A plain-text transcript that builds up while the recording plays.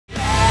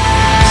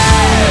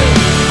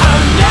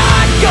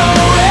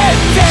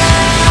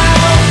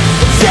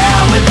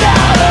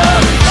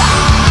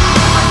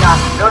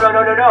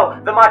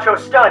no, the Macho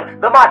stun,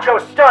 the Macho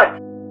stun.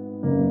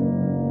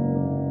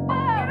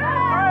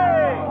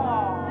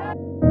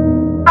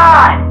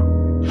 God!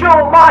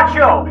 Joe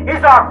Macho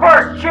is our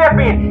first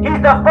champion.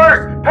 He's the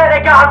first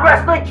Pentagon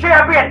Wrestling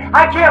Champion.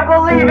 I can't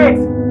believe it.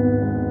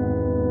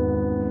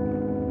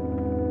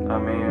 I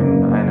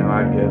mean, I knew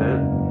I'd get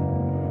it.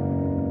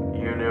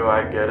 You knew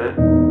I'd get it.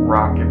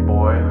 Rocket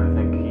Boy, I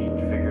think he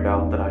figured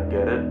out that I'd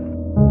get it.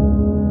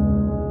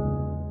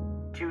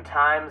 2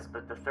 times,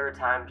 but the 3rd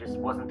time just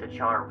wasn't the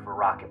charm for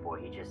Rocket Boy.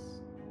 He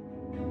just...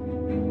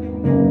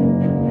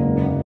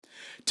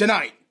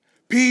 Tonight,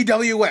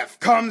 PWF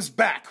comes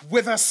back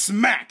with a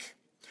smack.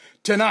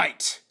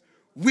 Tonight,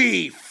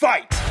 we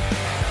fight.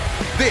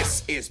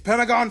 This is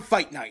Pentagon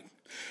Fight Night.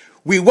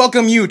 We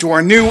welcome you to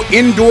our new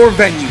indoor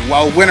venue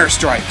while winter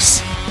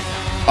strikes.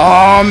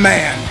 Aw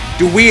man,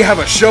 do we have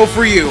a show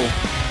for you.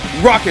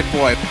 Rocket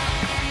Boy.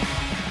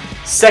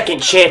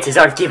 Second chances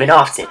aren't given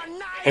often.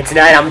 And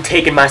tonight I'm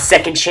taking my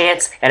second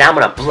chance and I'm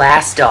gonna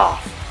blast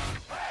off.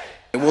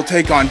 We'll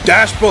take on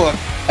Dash Bullock.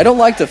 I don't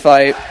like to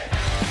fight.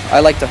 I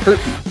like to hurt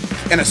people.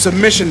 In a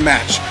submission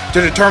match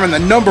to determine the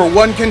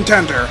 #1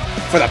 contender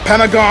for the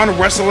Pentagon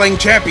Wrestling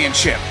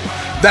Championship.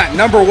 That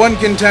 #1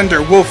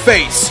 contender will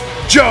face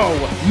Joe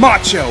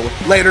Macho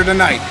later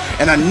tonight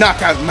in a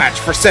knockout match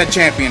for said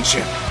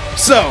championship.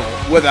 So,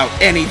 without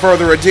any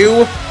further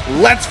ado,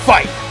 let's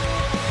fight!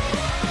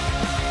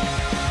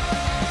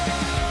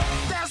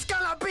 There's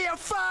gonna be a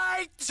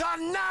fight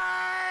tonight!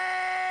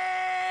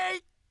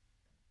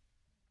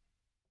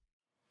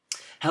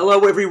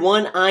 Hello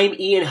everyone, I'm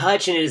Ian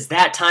Hutch and it is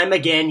that time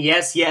again.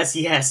 Yes, yes,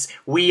 yes,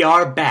 we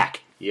are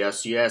back.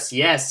 Yes, yes,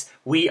 yes,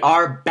 we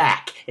are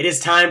back. It is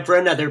time for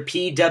another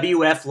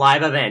PWF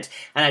live event.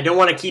 And I don't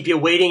want to keep you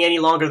waiting any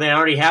longer than I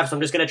already have, so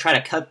I'm just going to try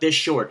to cut this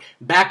short.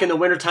 Back in the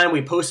wintertime,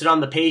 we posted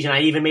on the page, and I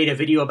even made a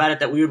video about it,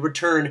 that we would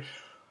return.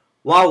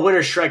 While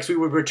winter strikes, we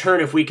would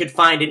return if we could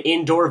find an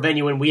indoor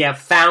venue, and we have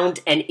found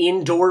an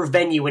indoor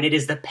venue, and it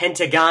is the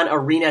Pentagon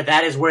Arena.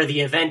 That is where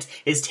the event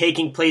is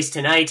taking place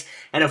tonight.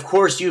 And of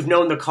course, you've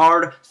known the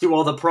card through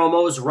all the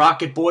promos.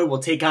 Rocket Boy will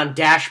take on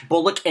Dash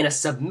Bullock in a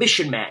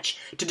submission match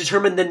to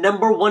determine the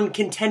 #1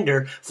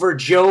 contender for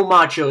Joe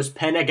Macho's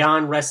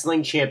Pentagon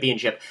Wrestling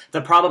Championship.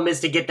 The problem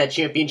is, to get that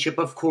championship,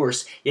 of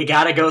course, you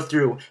gotta go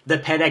through the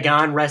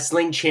Pentagon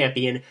Wrestling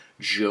Champion,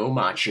 Joe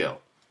Macho.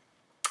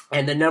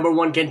 And the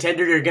 #1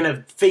 contender, you're going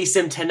to face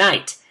him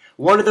tonight.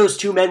 One of those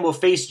 2 men will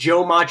face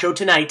Joe Macho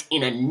tonight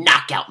in a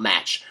knockout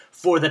match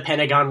for the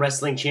Pentagon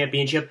Wrestling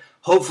Championship.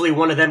 Hopefully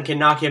one of them can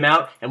knock him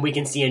out, and we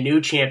can see a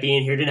new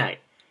champion here tonight.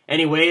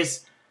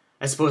 Anyways,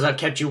 I suppose I've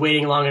kept you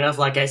waiting long enough.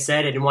 Like I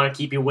said, I didn't want to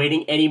keep you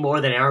waiting any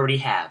more than I already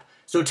have.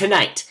 So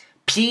tonight,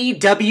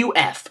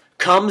 PWF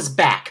comes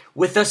back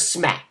with a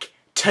smack.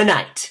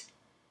 Tonight,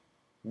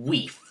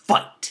 we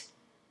fight.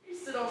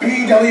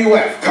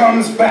 PWF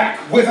comes back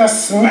with a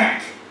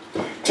smack.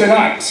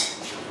 Tonight,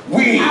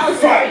 we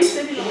fight!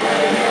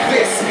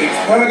 This is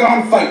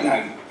Pentagon Fight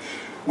Night.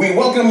 We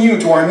welcome you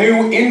to our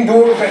new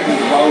indoor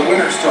venue while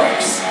winter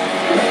strikes.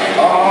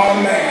 Aw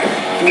man,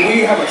 do we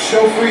have a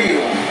show for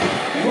you.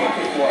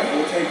 Rocket Boy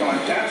will take on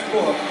Dash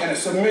Bullock in a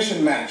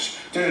submission match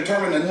to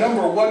determine the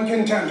 #1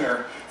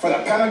 contender for the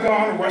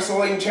Pentagon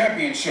Wrestling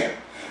Championship.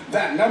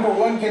 That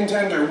 #1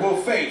 contender will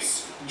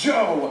face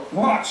Joe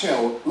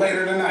Macho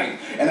later tonight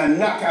in a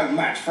knockout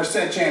match for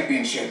said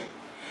championship.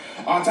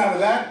 On top of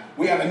that,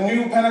 we have a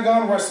new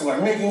Pentagon wrestler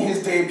making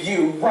his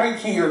debut right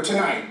here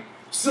tonight.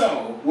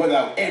 So,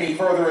 without any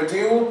further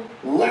ado,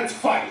 let's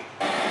fight!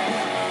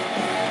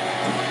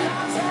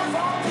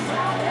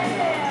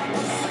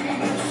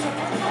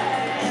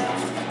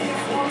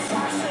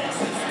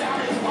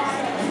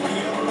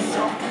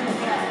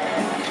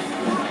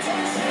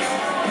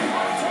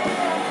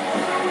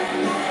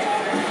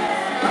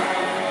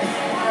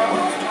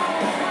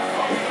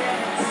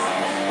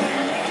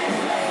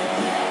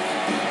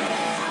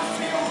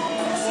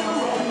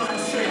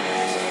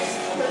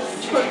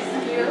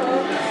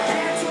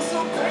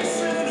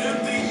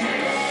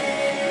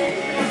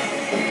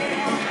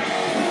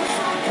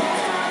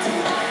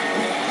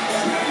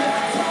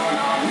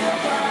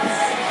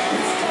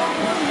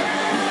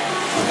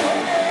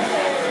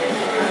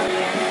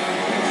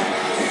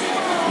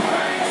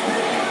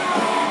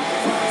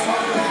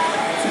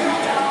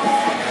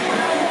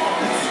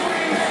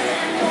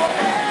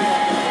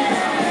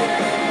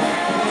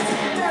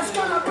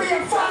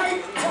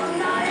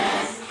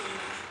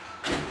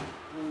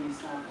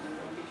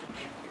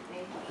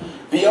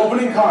 The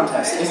opening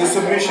contest is a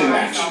submission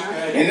match.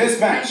 In this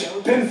match,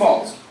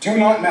 pinfalls do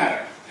not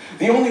matter.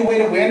 The only way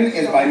to win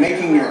is by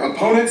making your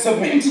opponent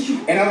submit.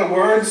 In other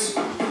words,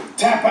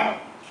 tap out.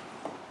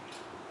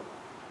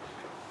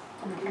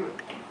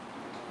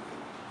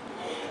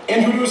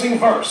 Introducing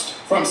first,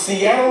 from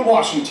Seattle,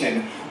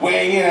 Washington,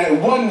 weighing in at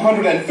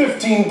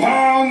 115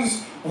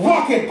 pounds,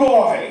 Rocket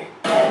Boy!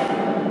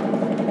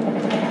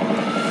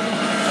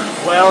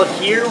 Well,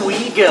 here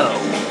we go.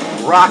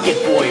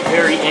 Rocket Boy,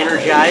 very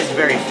energized,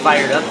 very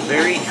fired up,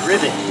 very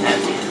driven,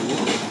 as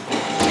usual.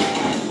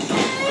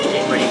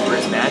 Getting ready for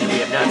his match. We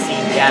have not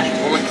seen Dash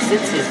Bullock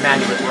since his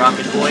match with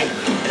Rocket Boy,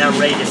 and I'm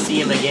ready to see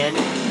him again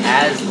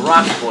as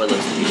Rocket Boy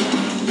looks to be.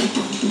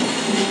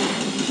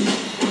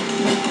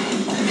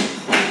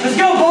 Let's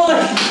go,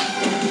 Bullock!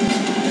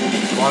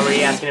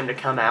 Already asking him to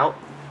come out.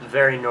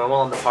 Very normal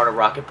on the part of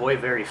Rocket Boy,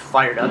 very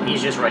fired up.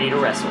 He's just ready to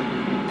wrestle.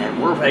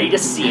 And we're ready to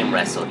see him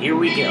wrestle. Here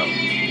we go.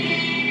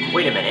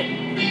 Wait a minute.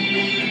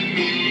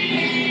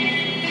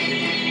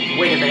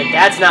 Wait a minute,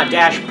 that's not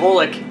Dash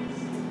Bullock.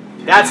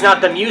 That's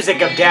not the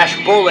music of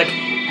Dash Bullock.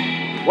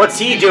 What's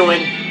he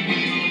doing?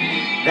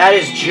 That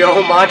is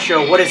Joe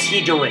Macho. What is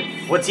he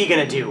doing? What's he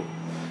gonna do?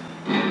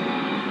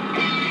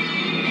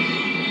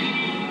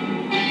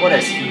 What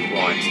does he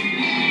want?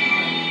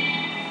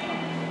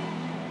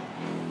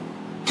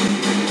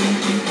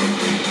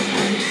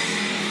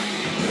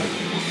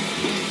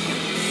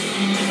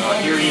 Oh,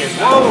 here he is.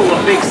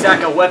 Whoa, a big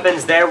stack of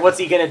weapons there. What's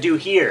he gonna do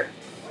here?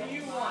 What do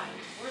you want?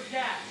 Where's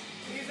Dash?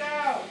 He's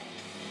out.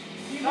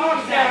 He's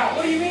out.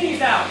 What do you mean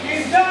he's out?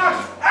 He's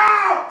knocked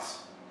out!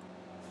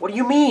 What do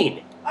you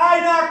mean? I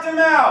knocked him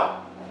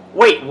out!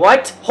 Wait,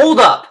 what? Hold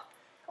up.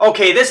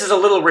 Okay, this is a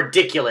little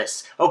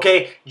ridiculous.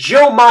 Okay,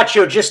 Joe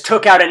Macho just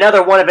took out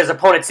another one of his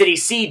opponents. Did he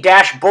see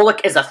Dash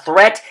Bullock as a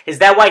threat? Is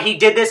that why he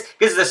did this?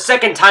 This is the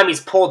second time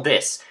he's pulled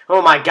this. Oh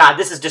my god,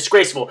 this is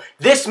disgraceful.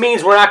 This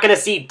means we're not going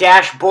to see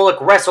Dash Bullock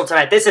wrestle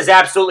tonight. This is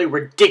absolutely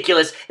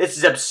ridiculous. This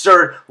is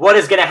absurd. What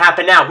is going to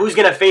happen now? Who's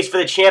going to face for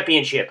the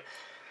championship?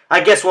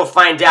 I guess we'll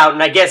find out,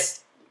 and I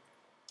guess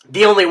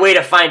the only way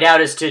to find out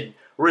is to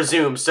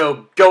resume.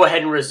 So go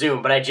ahead and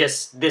resume, but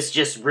this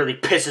just really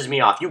pisses me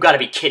off. You got to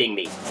be kidding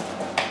me.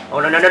 Oh,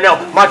 no, no, no, no.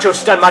 Macho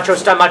stun, macho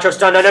stun, macho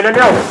stun. No, no, no,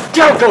 no.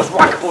 Down goes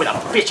Rocket Boy, the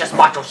vicious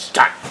macho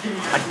stun.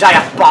 A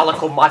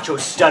diabolical macho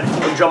stun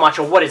from Joe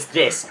Macho. What is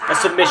this? A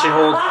submission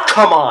hold?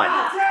 Come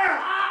on.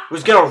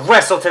 Who's going to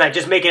wrestle tonight?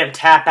 Just making him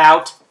tap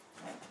out?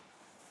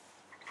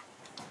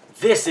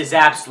 This is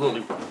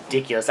absolutely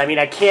ridiculous. I mean,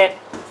 I can't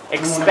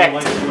expect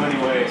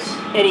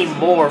any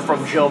more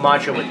from Joe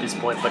Macho at this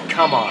point, but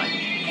come on.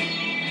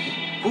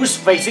 Who's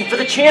facing for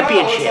the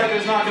championship? Looks like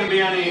there's not going to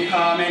be any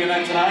main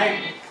event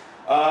tonight.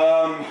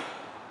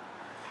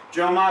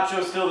 Joe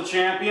Macho's still the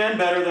champion,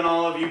 better than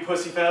all of you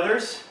pussy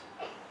feathers.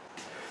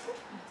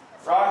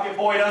 Rocket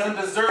Boy doesn't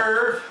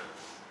deserve,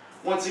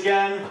 once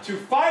again, to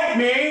fight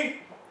me.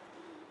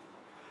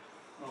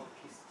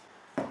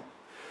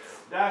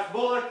 Dash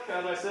Bullock,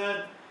 as I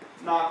said,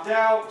 knocked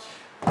out.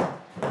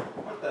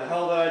 What the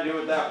hell did I do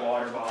with that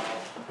water bottle?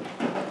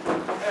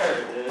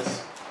 There it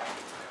is.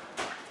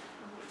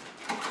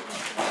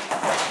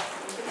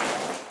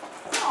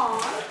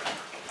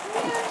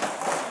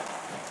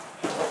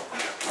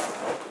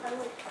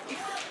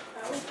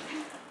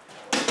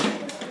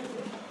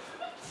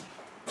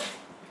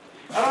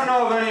 I don't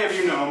know if any of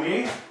you know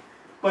me,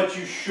 but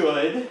you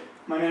should.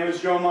 My name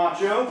is Joe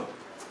Macho.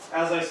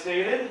 As I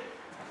stated,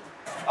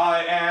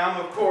 I am,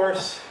 of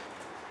course,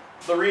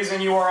 the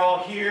reason you are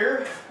all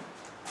here.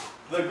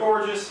 The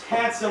gorgeous,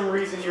 handsome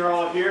reason you're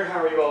all here.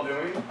 How are you all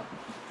doing?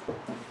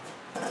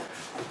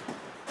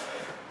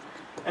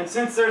 And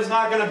since there's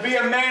not going to be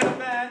a main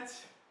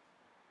event,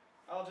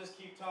 I'll just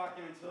keep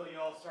talking until you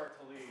all start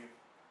to leave.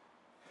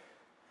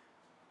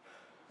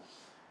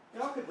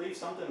 Y'all could leave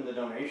something in the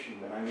donation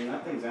bin. I mean,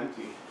 that thing's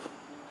empty.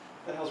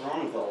 What the hell's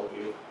wrong with all of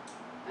you?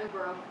 I'm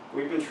broke.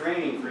 We've been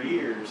training for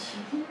years.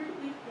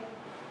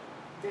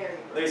 Very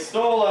broke. They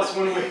stole us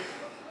when we...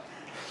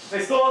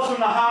 They stole us from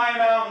the high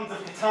mountains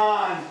of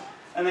Catan,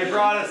 and they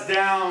brought us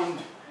down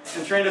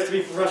and trained us to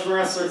be professional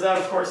wrestlers. That,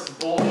 of course, is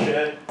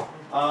bullshit.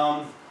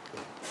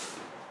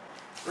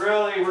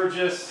 Really, we're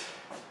just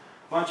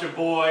a bunch of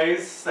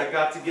boys that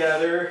got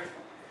together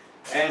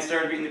and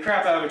started beating the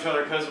crap out of each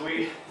other because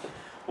we...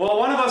 Well,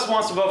 one of us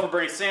wants to vote for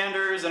Bernie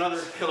Sanders, another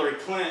Hillary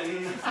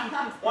Clinton.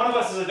 One of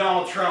us is a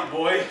Donald Trump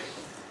boy.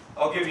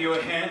 I'll give you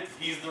a hint,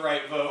 he's the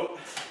right vote.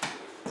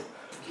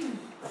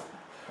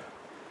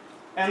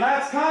 And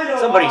that's kind of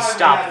Somebody why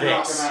stop we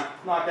had this. to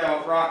knock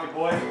out Rocket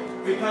Boy,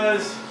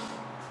 because...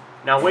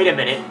 Now, wait a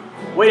minute.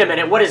 Wait a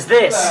minute, what is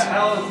this? What the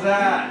hell is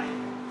that?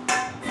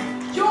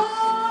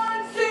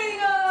 John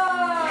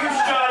Cena! You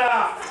shut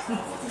up!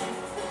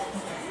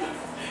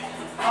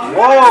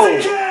 Whoa!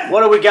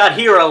 What do we got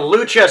here? A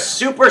lucha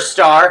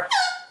superstar?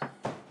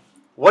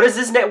 What is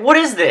his name? What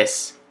is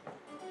this?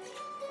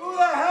 Who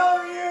the hell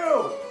are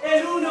you?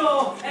 El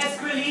Uno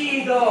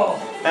Esquilido.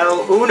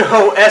 El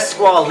Uno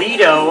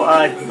Esqualido.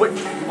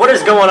 What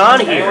is going on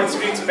Anyone here?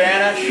 speak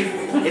Spanish?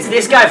 Is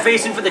this guy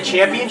facing for the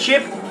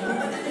championship?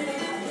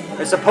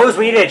 I suppose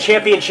we needed a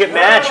championship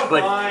match, Oh,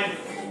 but fine.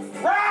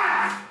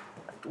 Rah!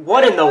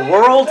 what in the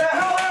world? The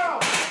hell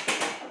out!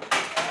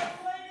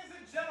 Ladies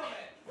and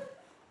gentlemen,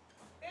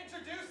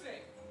 introducing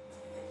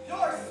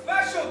your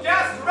special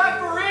guest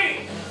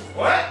referee.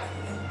 What?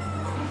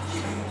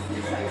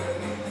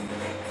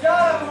 Y'all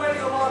have been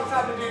waiting a long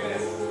time to do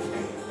this.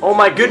 Oh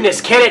my goodness,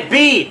 can it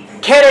be?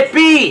 Can it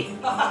be?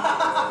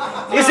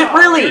 Is it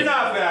really? You're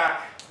not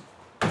back.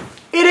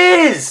 It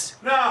is!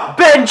 No.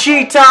 Ben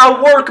Cheetah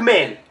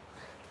Workman!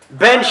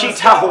 Ben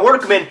Cheetah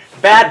Workman,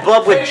 bad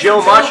blood with Joe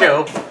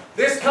Macho.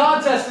 This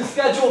contest is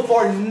scheduled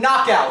for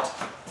knockout.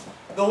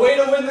 The way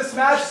to win this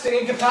match is to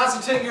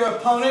incapacitate your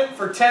opponent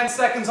for 10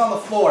 seconds on the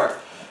floor.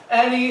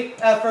 Any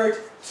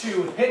effort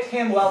to hit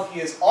him while he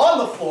is on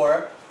the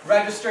floor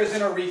registers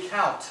in a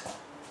recount.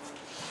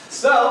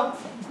 So,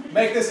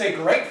 make this a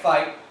great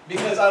fight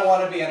because I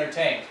want to be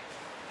entertained.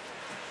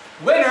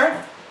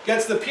 Winner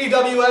gets the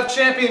PWF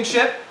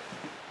Championship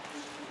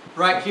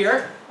right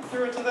here. I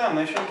threw it to them.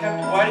 They should have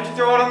kept it. Why did you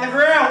throw it on the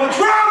ground? What's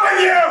wrong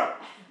with you?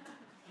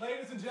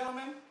 Ladies and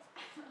gentlemen,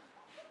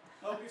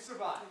 hope you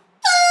survive.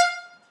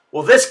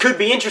 Well, this could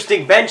be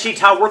interesting. Ben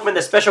Cheetah Workman,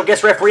 the special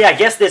guest referee. I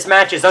guess this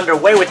match is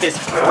underway with this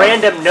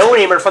random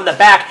no-namer from the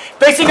back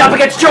facing up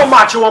against Joe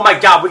Macho. Oh my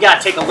God, we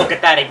gotta take a look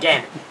at that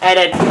again. And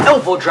an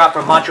elbow drop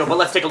from Macho, but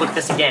let's take a look at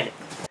this again.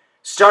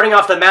 Starting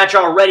off the match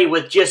already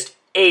with just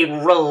a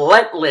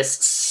relentless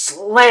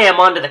slam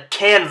onto the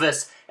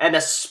canvas and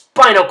the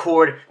spinal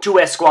cord to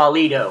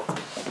Esqualito.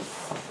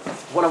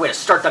 What a way to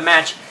start the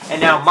match. And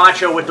now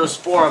Macho with those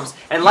forearms.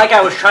 And like I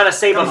was trying to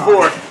say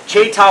before,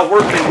 Cheetah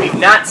Workman, we've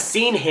not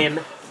seen him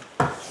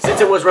since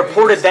it was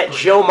reported that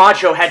Joe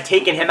Macho had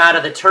taken him out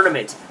of the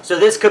tournament. So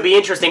this could be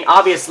interesting.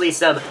 Obviously,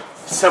 some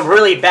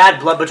really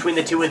bad blood between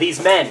the two of these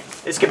men.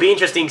 This could be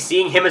interesting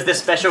seeing him as the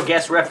special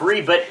guest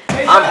referee, but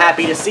I'm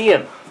happy to see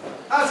him.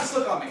 How's this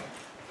look on me?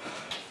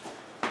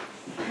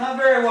 Not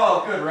very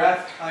well. Good,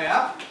 ref. Oh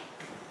yeah?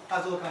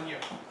 How's it look on you?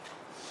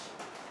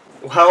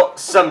 Well,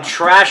 some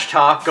trash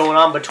talk going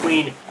on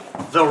between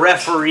the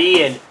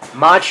referee and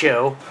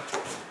Macho.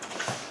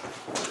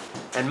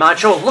 And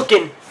Macho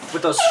looking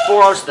with those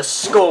forearms to the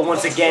skull.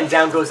 Once again,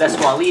 down goes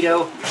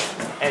Esqualito.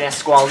 And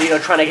Esqualito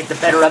trying to get the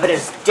better of it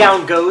as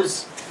down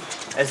goes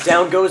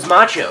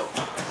Macho.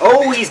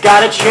 Oh, he's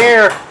got a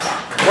chair.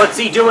 What's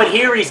he doing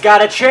here? He's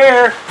got a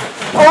chair.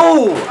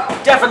 Oh,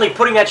 definitely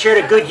putting that chair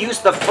to good use.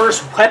 The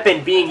first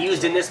weapon being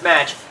used in this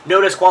match. No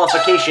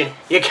disqualification.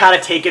 You gotta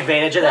take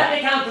advantage of that.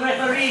 Count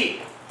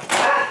referee.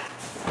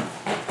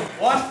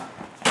 One.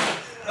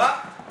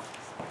 Up.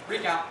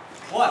 Recount.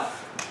 1.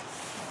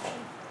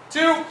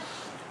 2.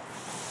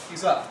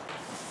 He's up.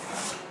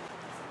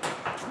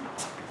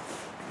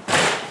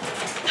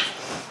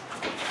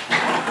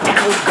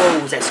 Down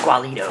goes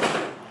Esqualito.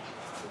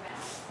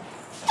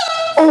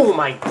 Oh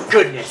my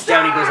goodness,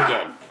 down he goes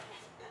again.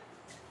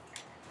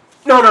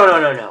 No, not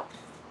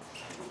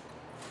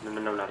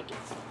again.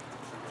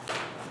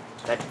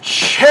 That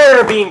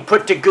chair being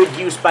put to good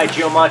use by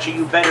Joe Macho.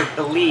 You better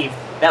believe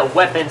that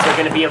weapons are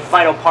going to be a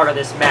vital part of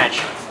this match.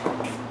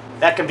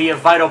 That can be a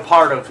vital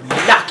part of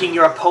knocking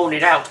your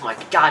opponent out. My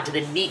God, to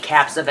the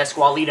kneecaps of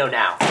Esqualito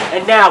now.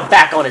 And now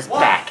back on his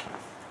back.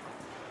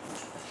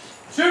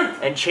 2.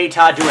 And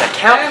Cheetah doing a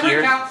count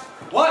here. Recount.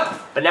 1.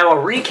 But now a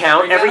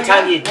recount every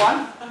time you...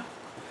 1.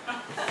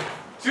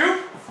 2.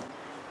 I'm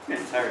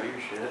getting tired of your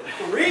shit.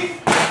 3.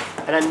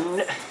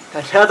 And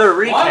another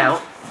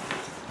recount.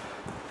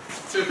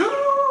 2.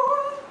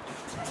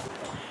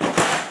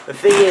 The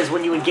thing is,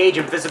 when you engage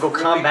in physical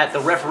combat, the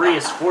referee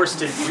is forced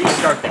to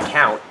restart the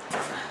count.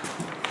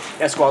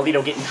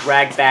 Esqualito getting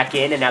dragged back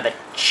in, and now the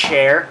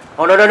chair.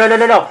 Oh, no, not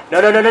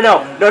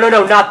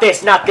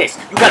this. You gotta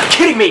be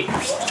kidding me!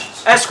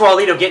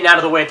 Esqualito getting out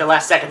of the way at the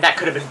last second. That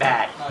could have been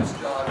bad. Nice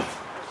job.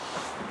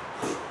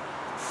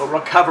 But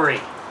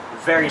recovering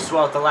very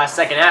swell at the last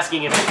second,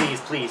 asking him to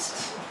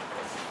please.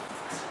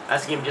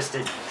 Asking him just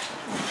to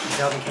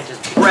help him catch his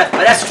breath.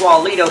 But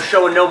Esqualito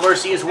showing no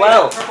mercy as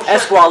well.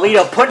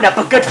 Esqualito putting up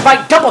a good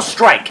fight. Double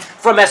strike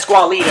from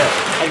Esqualito.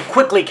 And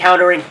quickly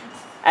countering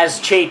as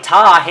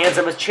Cheetah hands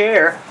him a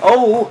chair.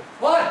 Oh,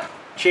 What?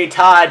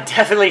 Cheetah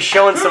definitely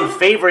showing some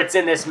favorites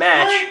in this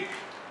match.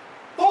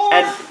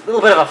 And a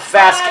little bit of a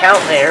fast count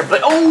there,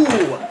 but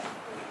oh!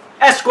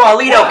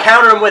 Esqualito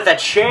counter him with a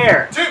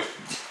chair. 2.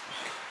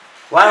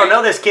 Well, I don't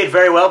know this kid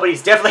very well, but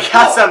he's definitely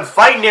got some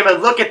fight in him,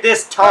 and look at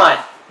this taunt.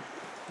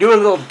 Doing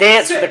a little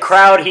dance for the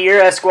crowd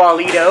here,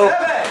 Esqualito.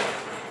 7.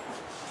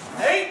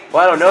 8.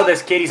 Well, I don't know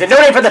this kid. He's a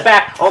no-name from the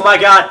back. Oh my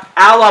God.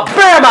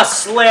 Alabama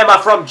slammer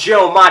from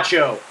Joe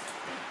Macho.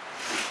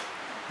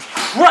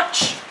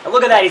 Crutch. Now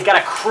look at that. He's got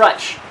a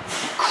crutch.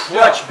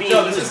 Crutch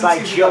being used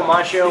by Joe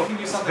Macho.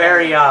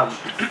 Very,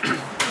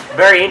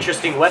 very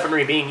interesting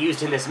weaponry being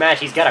used in this match.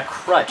 He's got a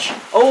crutch.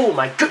 Oh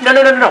my God.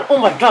 No. Oh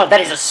my God.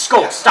 That is a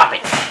skull. Stop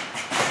it.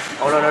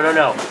 Oh,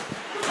 no.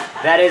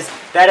 That is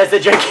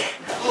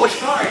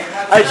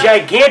a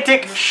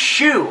gigantic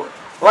shoe.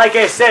 Like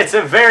I said,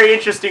 some very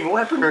interesting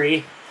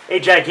weaponry. A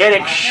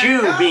gigantic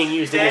shoe being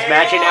used in this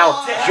match. And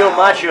now Joe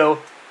Macho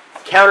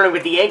countering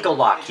with the ankle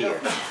lock here.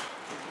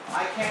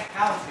 I can't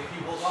count if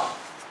you hold on.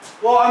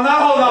 Well, I'm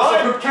not holding on,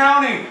 so we're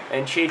counting.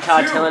 And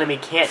Cheetah telling him he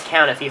can't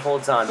count if he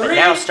holds on. But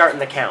now starting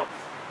the count.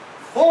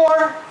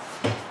 4.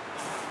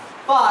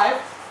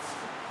 5.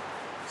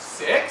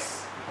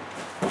 6.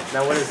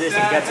 Now what is this?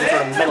 He's got some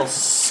sort of metal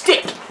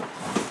stick.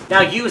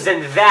 Now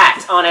using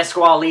that on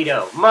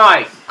Esqualito.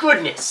 My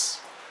goodness.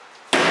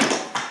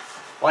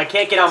 Well, I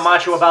can't get on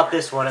Macho about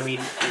this one. I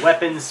mean,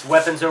 weapons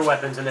are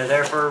weapons, and they're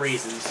there for a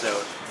reason,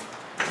 so...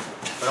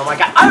 But oh my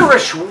God,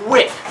 Irish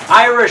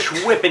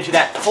whip into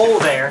that pole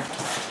there.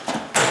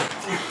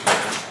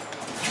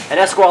 And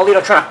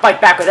Esqualito trying to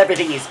fight back with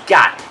everything he's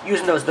got,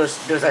 using those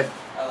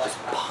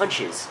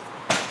punches,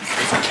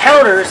 those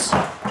counters,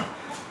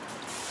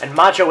 and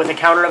Macho with a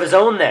counter of his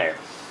own there.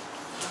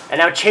 And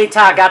now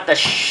Cheetah got the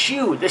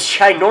shoe, this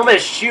ginormous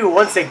shoe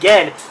once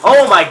again.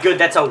 Oh my good,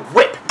 that's a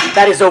whip.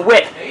 That is a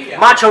whip.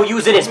 Macho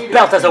using his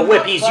belt as a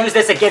whip. He's used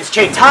this against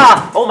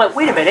Cheetah. Oh my,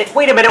 wait a minute.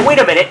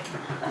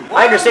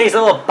 I understand he's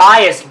a little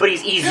biased, but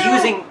he's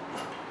using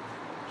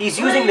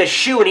the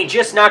shoe and he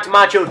just knocked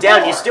Macho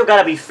down. You still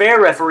gotta be fair,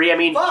 referee. I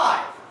mean,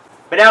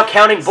 but now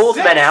counting both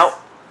men out.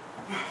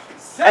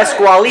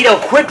 Esqualito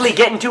quickly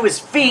getting to his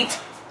feet.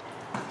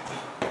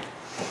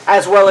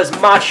 As well as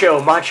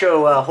Macho.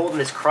 Macho holding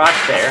his crotch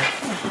there.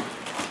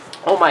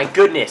 Oh my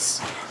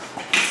goodness.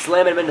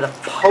 Slamming him into the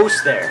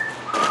post there.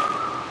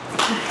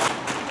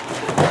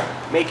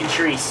 Making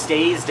sure he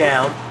stays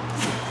down.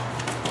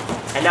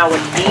 And now a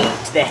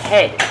knee to the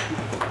head.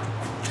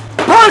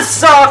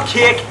 Buzzsaw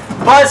kick!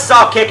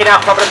 Buzzsaw kick, and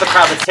now coming up the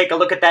crowd. Let's take a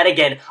look at that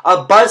again.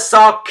 A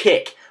buzzsaw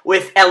kick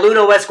with El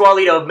Uno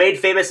Esqualito, made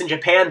famous in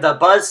Japan. The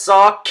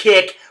buzzsaw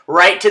kick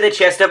right to the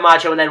chest of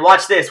Macho. And then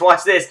watch this,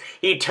 watch this.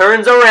 He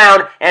turns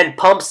around and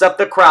pumps up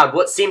the crowd.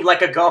 What seemed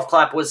like a golf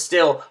clap was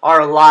still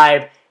our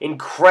live,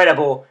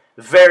 incredible,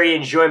 very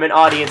enjoyment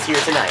audience here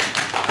tonight.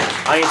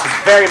 Audience is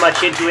very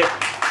much into it.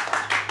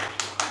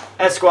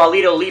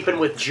 Esqualito leaping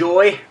with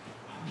joy.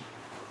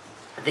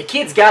 The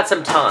kid's got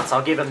some taunts,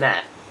 I'll give him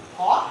that.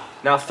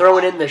 Now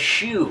throwing in the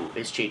shoe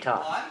is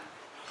Cheetah.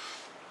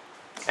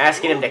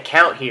 Asking him to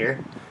count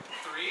here.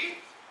 3,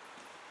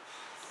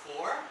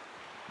 4,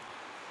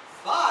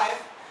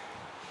 5.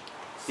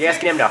 He's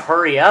asking him to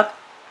hurry up.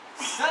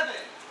 7,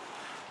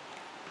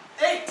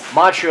 8.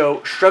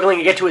 Macho struggling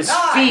to get to his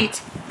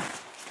feet.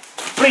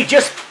 But he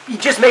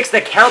just makes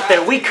the count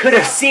there. We could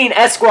have seen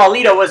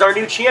Esqualito as our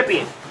new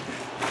champion.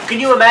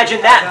 Can you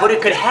imagine that? But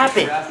it could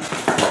happen.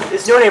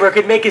 This no neighbor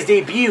could make his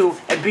debut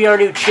and be our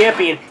new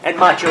champion, and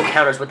Macho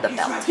counters with the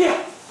belt.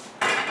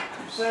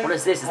 What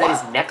is this? Is that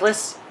his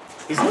necklace?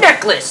 His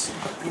necklace!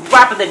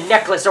 Wrapping the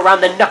necklace around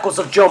the knuckles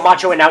of Joe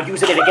Macho and now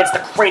using it against the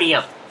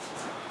cranium.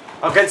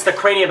 Against the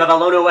cranium of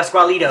El Uno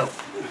Esqualito.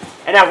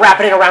 And now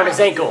wrapping it around his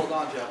ankle.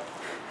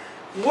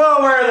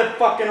 Whoa, where are the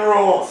fucking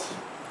rules?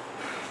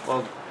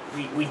 Well,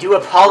 we do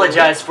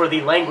apologize for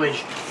the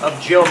language of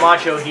Joe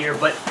Macho here,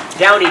 but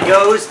down he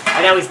goes,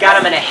 and now he's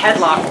got him in a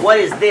headlock. What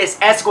is this?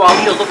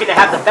 Esqualito looking to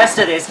have the best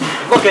of this.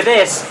 Look at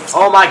this.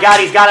 Oh my god,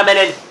 he's got him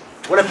in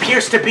what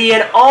appears to be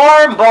an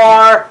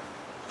armbar.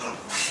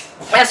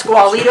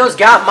 Esqualito's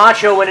got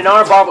Macho in an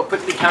armbar, but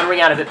quickly countering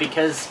out of it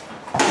because,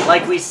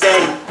 like we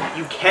said,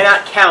 you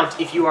cannot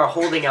count if you are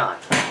holding on.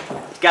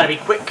 It's got to be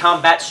quick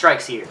combat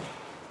strikes here.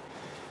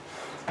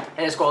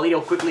 And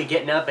Esqualito quickly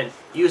getting up and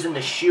using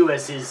the shoe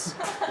as his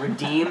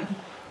redeem.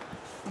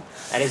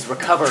 That is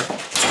recover.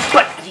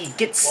 But he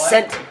gets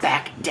sent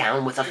back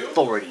down with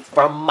authority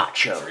from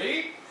Macho.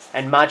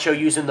 And Macho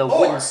using the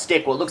wooden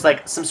stick, what looks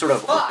like some sort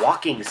of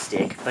walking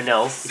stick. But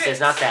no, he says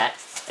not that.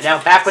 And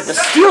now back with the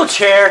steel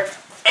chair.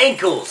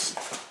 Ankles.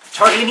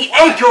 Targeting the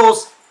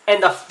ankles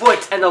and the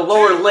foot and the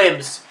lower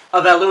limbs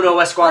of El Uno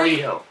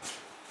Esqualito.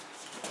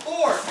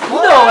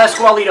 No,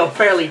 Esqualito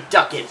barely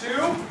ducking.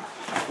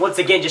 Once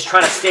again, just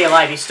trying to stay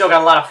alive. He's still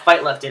got a lot of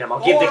fight left in him.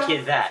 I'll give the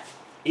kid that.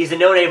 He's a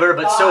no-neighbor,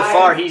 but so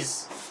far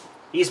he's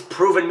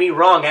proven me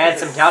wrong. I had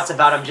some doubts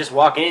about him just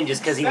walking in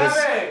just because he was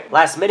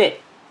last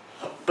minute.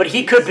 But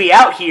he could be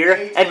out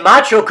here, and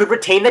Macho could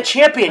retain the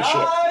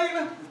championship.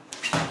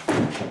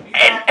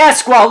 And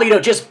Esqualito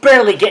just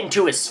barely getting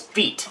to his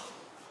feet.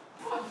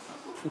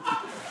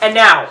 And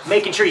now,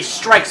 making sure he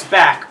strikes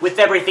back with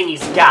everything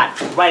he's got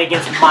right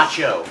against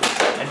Macho.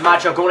 And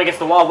Macho going against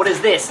the wall. What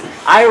is this?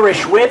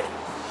 Irish whip.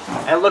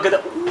 And look at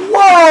the...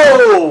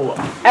 Whoa!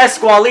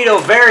 Esqualito,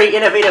 very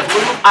innovative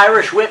move.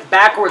 Irish whip,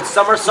 backwards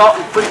somersault,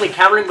 and quickly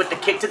countering with the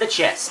kick to the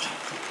chest.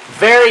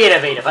 Very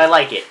innovative. I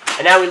like it.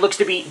 And now he looks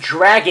to be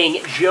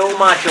dragging Joe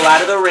Macho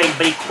out of the ring,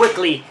 but he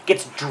quickly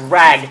gets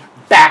dragged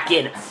back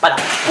in by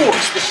the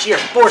force, the sheer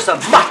force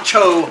of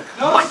Macho.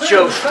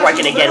 Macho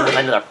striking again with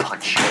another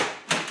punch.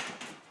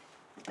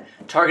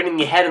 Targeting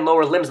the head and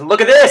lower limbs. And look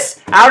at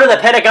this! Out of the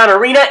Pentagon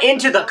Arena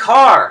into the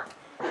car.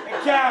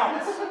 It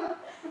counts.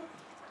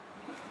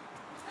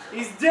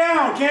 He's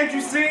down, can't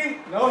you see?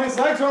 No, his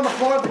legs are on the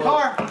floor of the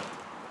car.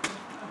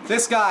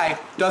 This guy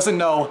doesn't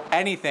know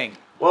anything.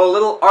 Well, a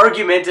little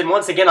argument, and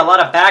once again, a lot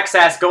of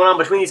backsass going on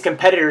between these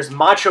competitors.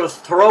 Macho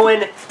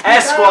throwing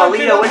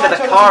Esqualito into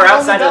the car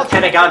outside of the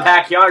Pentagon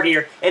backyard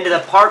here, into the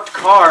parked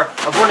car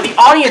of one of the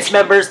audience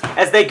members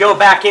as they go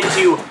back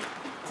into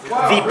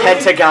the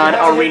Pentagon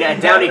Arena.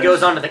 And down he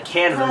goes onto the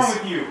canvas. What's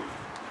wrong with you?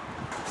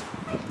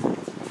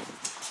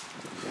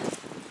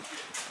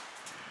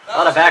 A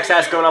lot of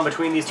backsass going on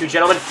between these two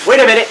gentlemen. Wait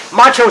a minute.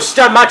 Macho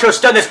stun. Macho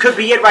stun. This could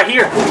be it right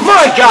here.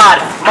 My God.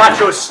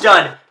 Macho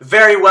stun.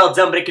 Very well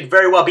done, but it could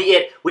very well be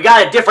it. We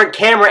got a different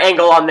camera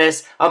angle on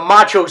this. A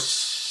Macho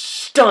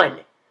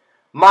stun.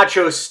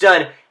 Macho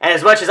stun. And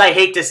as much as I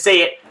hate to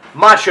say it,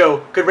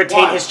 Macho could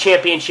retain his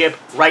championship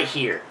right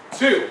here.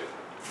 2,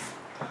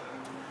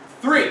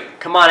 3.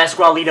 Come on,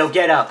 Esqualito.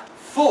 Get up.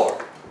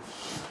 4,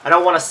 I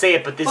don't want to say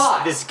it, but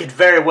this could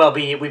very well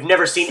be it. We've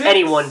never seen 6,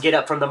 anyone get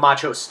up from the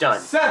Macho Stun.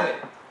 7,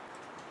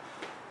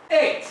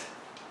 8,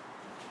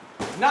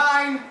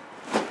 9,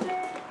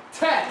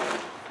 10.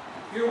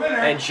 Your winner.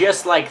 And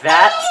just like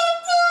that,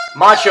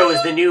 Macho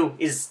is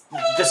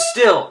the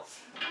still.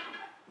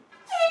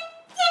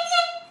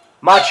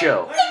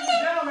 Macho. Ladies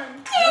and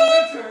gentlemen,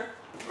 your winner.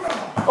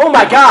 Oh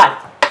my god!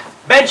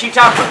 Ben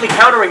Cheetah quickly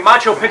countering.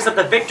 Macho picks up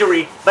the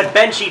victory, but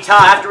Ben Cheetah,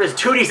 after his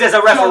duties as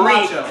a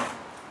referee,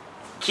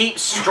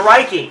 keeps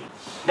striking.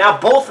 Now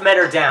both men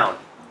are down.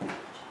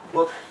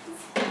 Well,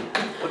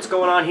 what's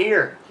going on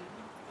here?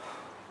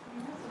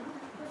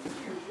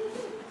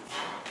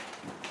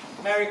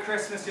 Merry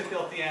Christmas, you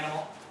filthy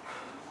animal.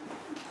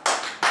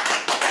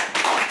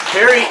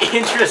 Very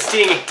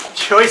interesting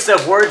choice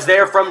of words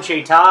there from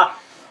Cheetah.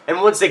 And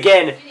once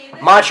again,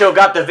 Macho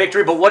got the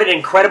victory, but what an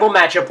incredible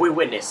matchup we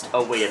witnessed.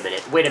 Oh, wait a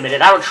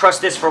minute. I don't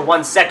trust this for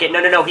 1 second.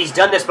 No, he's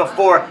done this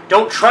before.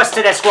 Don't trust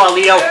it,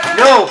 Esqualito.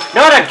 No,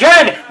 not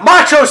again!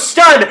 Macho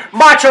stun!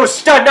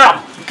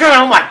 No!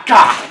 Oh my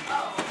god!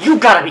 You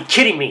gotta be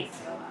kidding me.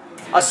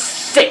 A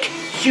sick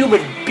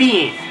human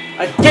being.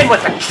 Again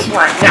with the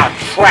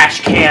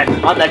trash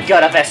can on the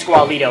gut of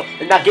Esqualito.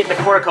 And not getting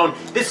the corner cone.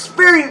 This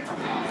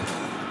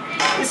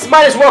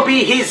might as well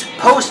be his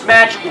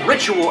post-match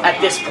ritual at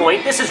this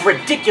point. This is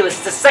ridiculous.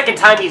 It's the second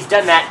time he's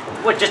done that.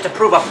 What, just to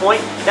prove a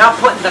point? Now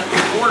putting the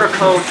corner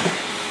cone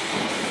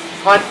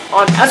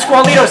on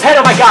Esqualito's head.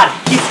 Oh my god.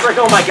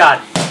 Oh my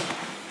god.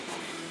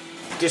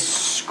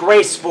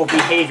 Disgraceful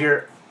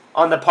behavior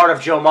on the part of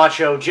Joe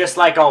Macho, just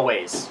like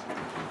always.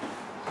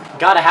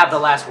 Gotta have the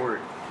last word.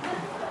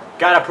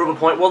 Gotta prove a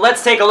point. Well,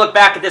 let's take a look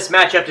back at this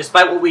matchup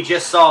despite what we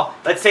just saw.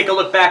 Let's take a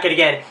look back at it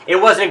again. It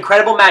was an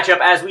incredible matchup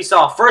as we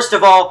saw. First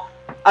of all,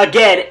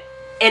 again,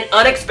 an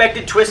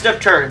unexpected twist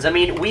of turns. I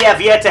mean, we have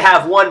yet to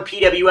have one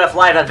PWF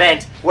live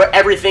event where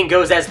everything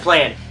goes as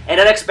planned. An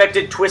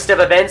unexpected twist of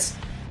events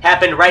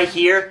happened right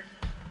here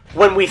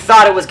when we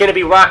thought it was going to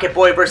be Rocket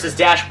Boy versus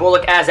Dash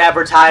Bullock as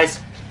advertised,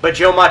 but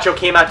Joe Macho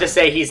came out to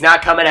say he's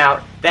not coming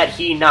out, that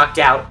he knocked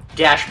out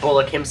Dash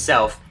Bullock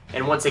himself.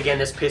 And once again,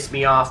 this pissed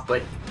me off,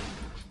 but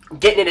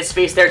getting in his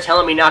face there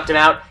telling me knocked him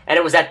out, and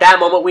it was at that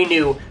moment we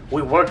knew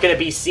we weren't going to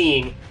be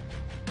seeing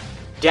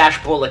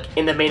Dash Bullock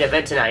in the main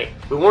event tonight.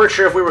 We weren't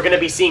sure if we were going to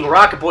be seeing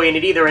Rocket Boy in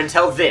it either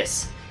until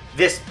this.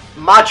 This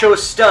Macho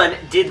stun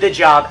did the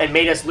job and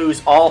made us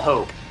lose all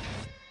hope.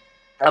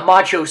 A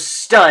Macho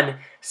stun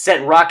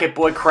sent Rocket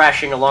Boy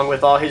crashing along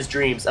with all his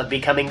dreams of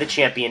becoming the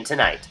champion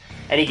tonight.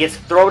 And he gets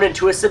thrown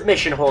into a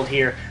submission hold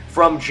here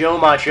from Joe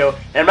Macho.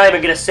 And I'm not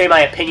even going to say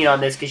my opinion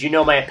on this because you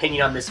know my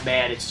opinion on this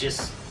man.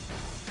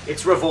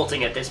 It's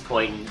revolting at this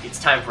point. It's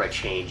time for a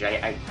change.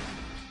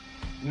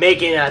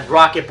 Making a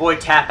Rocket Boy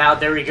tap out.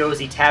 There he goes.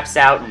 He taps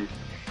out. And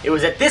it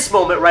was at this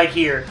moment right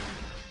here,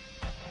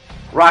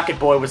 Rocket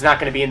Boy was not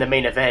going to be in the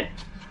main event.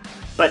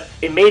 But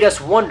it made us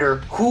wonder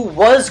who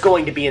was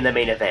going to be in the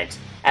main event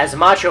as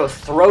Macho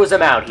throws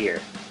him out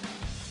here.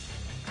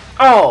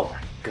 Oh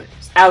my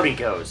goodness. Out he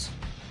goes.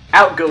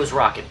 Out goes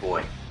Rocket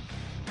Boy.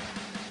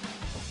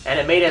 And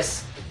it made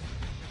us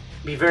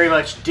be very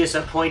much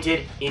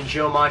disappointed in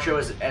Joe Macho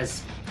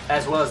as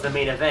well as the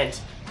main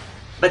event.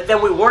 But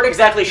then we weren't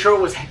exactly sure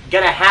what was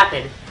going to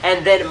happen,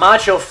 and then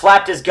Macho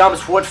flapped his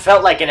gums for what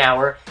felt like an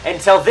hour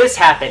until this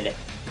happened.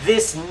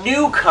 This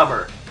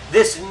newcomer,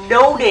 this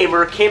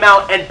no-namer came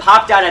out and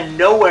popped out of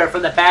nowhere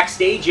from the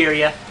backstage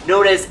area,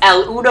 known as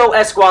El Uno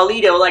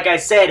Esqualito. Like I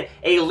said,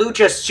 a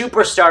lucha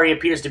superstar he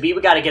appears to be.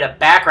 We got to get a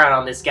background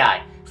on this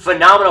guy.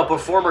 Phenomenal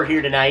performer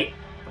here tonight.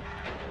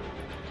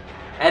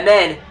 And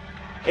then,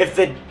 if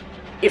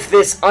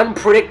this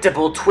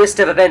unpredictable twist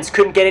of events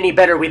couldn't get any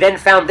better, we then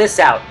found this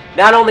out.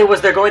 Not only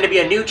was there going to be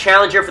a new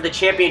challenger for the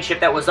championship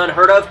that was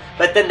unheard of,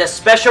 but then the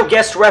special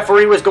guest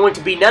referee was going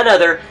to be none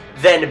other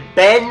than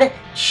Ben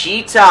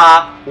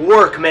Cheetah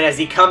Workman as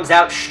he comes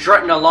out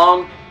strutting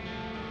along.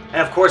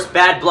 And of course,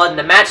 Bad Blood. And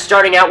the match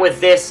starting out with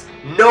this,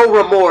 no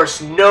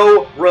remorse,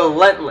 no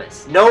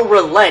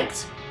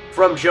relent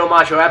from Joe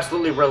Macho,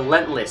 absolutely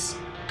relentless.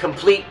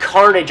 Complete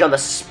carnage on the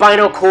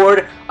spinal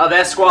cord of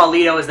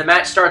Esqualito as the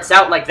match starts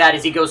out like that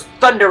as he goes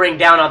thundering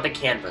down on the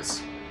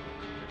canvas.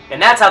 And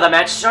that's how the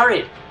match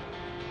started.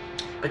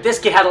 But this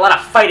kid had a lot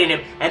of fight in him,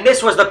 and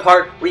this was the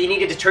part where you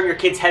needed to turn your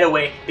kid's head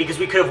away because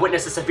we could have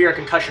witnessed a severe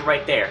concussion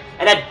right there.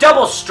 And a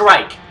double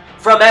strike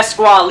from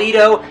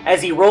Esqualito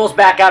as he rolls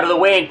back out of the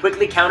way and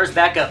quickly counters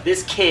back up.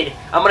 This kid,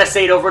 I'm going to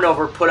say it over and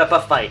over, put up a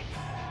fight.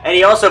 And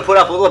he also put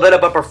up a little bit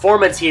of a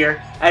performance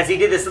here as he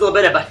did this little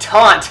bit of a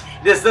taunt,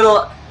 this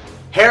little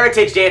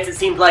heritage dance it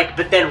seemed like,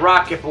 but then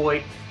Rocket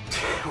Boy,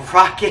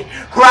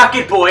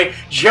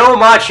 Joe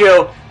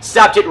Macho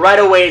stopped it right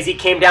away as he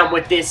came down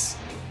with this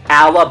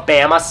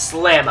Alabama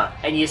Slammer.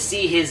 And you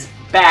see his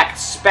back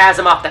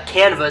spasm off the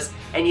canvas,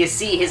 and you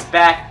see his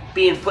back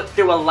being put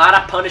through a lot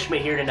of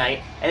punishment here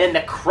tonight. And then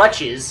the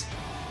crutches,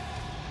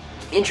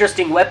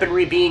 interesting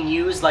weaponry being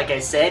used, like I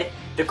said.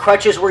 The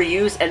crutches were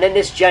used, and then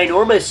this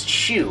ginormous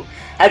shoe.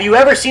 Have you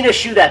ever seen a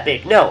shoe that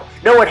big? No,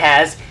 no one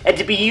has. And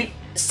to be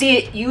see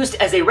it used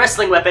as a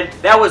wrestling weapon,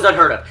 that was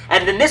unheard of.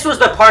 And then this was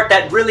the part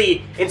that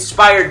really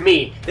inspired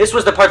me. This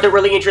was the part that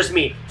really interests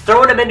me.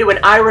 Throwing him into an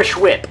Irish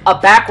whip, a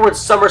backwards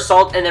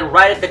somersault, and then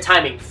right at the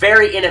timing.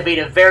 Very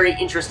innovative, very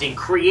interesting,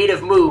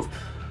 creative move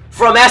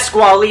from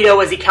Esqualito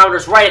as he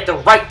counters right at the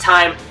right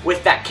time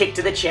with that kick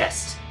to the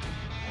chest.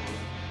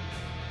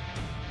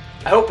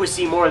 I hope we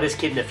see more of this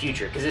kid in the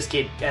future, because this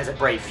kid has a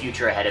bright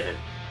future ahead of him.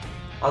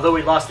 Although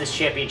we lost this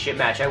championship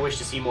match, I wish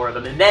to see more of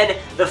him. And then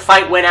the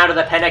fight went out of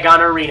the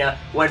Pentagon Arena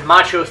when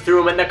Macho threw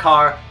him in the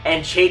car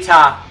and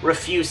Cheta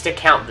refused to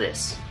count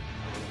this.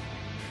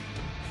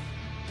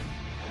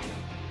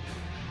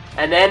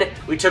 And then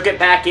we took it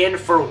back in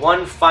for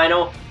one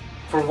final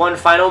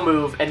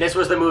move, and this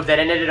was the move that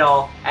ended it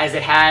all, as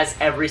it has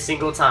every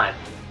single time.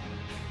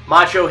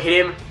 Macho hit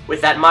him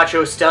with that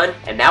Macho stun,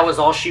 and that was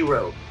all she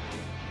wrote.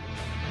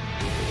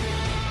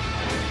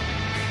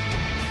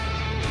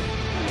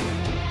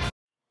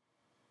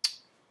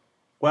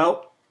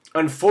 Well,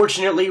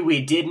 unfortunately, we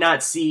did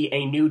not see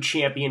a new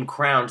champion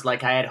crowned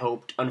like I had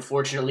hoped.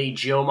 Unfortunately,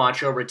 Joe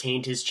Macho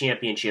retained his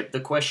championship. The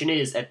question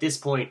is, at this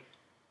point,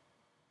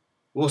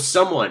 will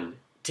someone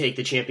take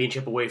the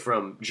championship away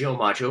from Joe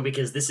Macho?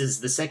 Because this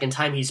is the second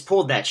time he's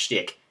pulled that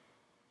shtick.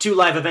 2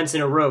 live events in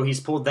a row, he's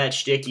pulled that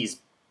shtick. He's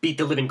beat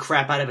the living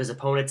crap out of his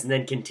opponents and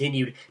then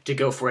continued to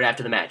go for it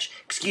after the match.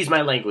 Excuse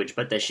my language,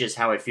 but that's just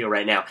how I feel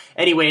right now.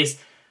 Anyways,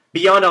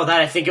 beyond all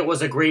that, I think it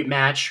was a great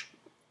match.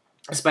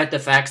 Despite the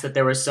facts that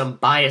there was some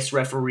biased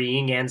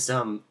refereeing and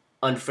some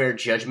unfair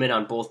judgment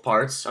on both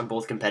parts, on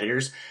both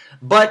competitors.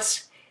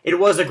 But it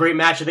was a great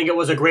match. I think it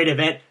was a great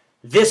event.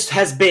 This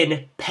has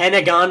been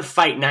Pentagon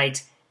Fight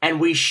Night, and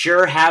we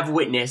sure have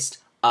witnessed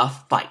a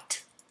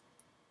fight.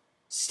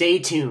 Stay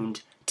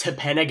tuned to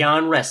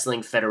Pentagon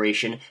Wrestling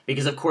Federation,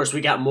 because of course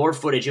we got more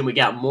footage and we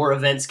got more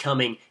events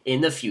coming in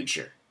the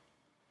future.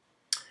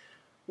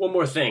 One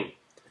more thing.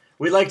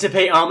 We'd like to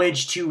pay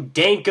homage to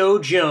Danko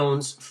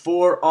Jones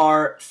for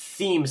our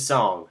theme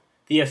song.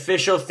 The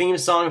official theme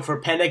song for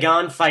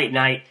Pentagon Fight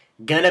Night,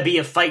 Gonna Be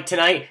a Fight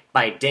Tonight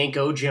by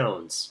Danko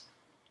Jones.